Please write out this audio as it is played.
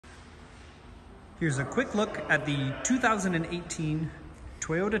Here's a quick look at the 2018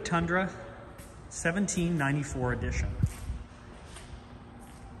 Toyota Tundra 1794 edition.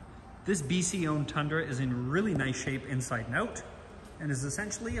 This BC-owned Tundra is in really nice shape inside and out and is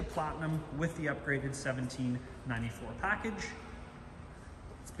essentially a platinum with the upgraded 1794 package.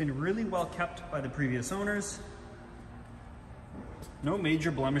 It's been really well kept by the previous owners. No major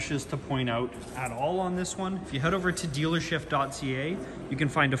blemishes to point out at all on this one. If you head over to DealerShift.ca, you can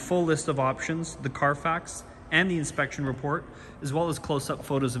find a full list of options, the Carfax and the inspection report, as well as close-up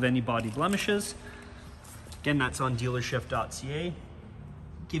photos of any body blemishes. Again, that's on DealerShift.ca.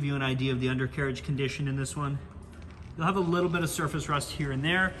 Give you an idea of the undercarriage condition in this one. You'll have a little bit of surface rust here and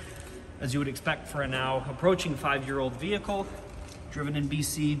there, as you would expect for a now approaching 5-year-old vehicle, driven in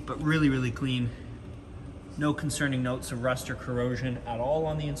BC, but really clean. No concerning notes of rust or corrosion at all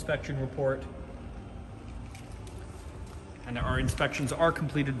on the inspection report. And our inspections are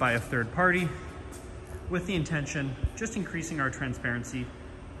completed by a third party with the intention just increasing our transparency,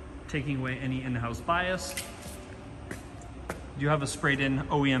 taking away any in-house bias. You have a sprayed in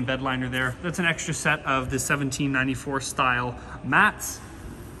OEM bed liner there. That's an extra set of the 1794 style mats.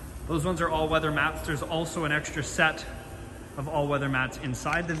 Those ones are all-weather mats. There's also an extra set of all-weather mats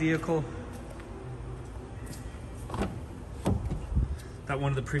inside the vehicle that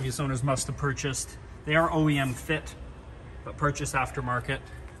one of the previous owners must have purchased. They are OEM fit, but purchased aftermarket.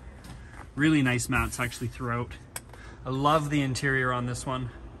 Really nice mats actually throughout. I love the interior on this one.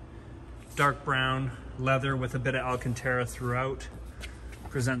 Dark brown leather with a bit of Alcantara throughout.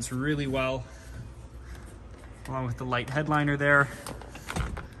 Presents really well, along with the light headliner there.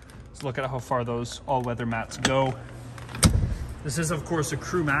 Let's look at how far those all-weather mats go. This is, of course, a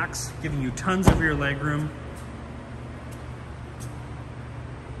Crew Max, giving you tons of rear legroom.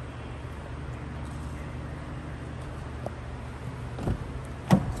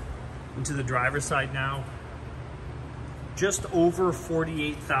 Into the driver's side now. Just over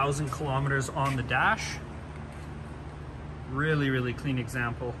 48,000 kilometers on the dash. Really clean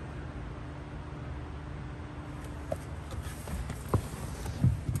example.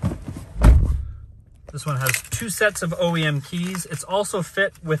 This one has 2 sets of OEM keys. It's also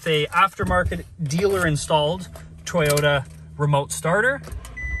fit with a aftermarket dealer installed Toyota remote starter.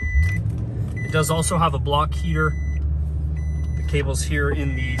 It does also have a block heater. The cable's here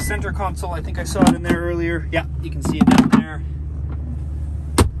in the center console. I think I saw it in there earlier. Yeah, you can see it down there.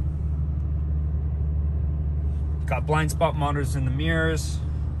 Got blind spot monitors in the mirrors.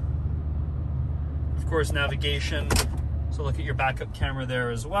 Of course, navigation. So look at your backup camera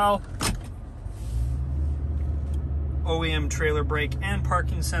there as well. OEM trailer brake and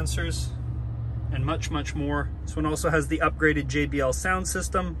parking sensors, and much more. This one also has the upgraded JBL sound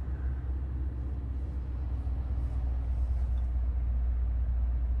system.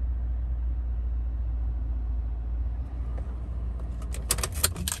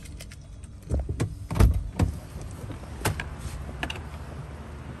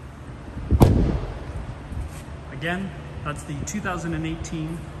 Again, that's the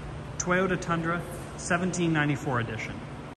 2018 Toyota Tundra 1794 edition.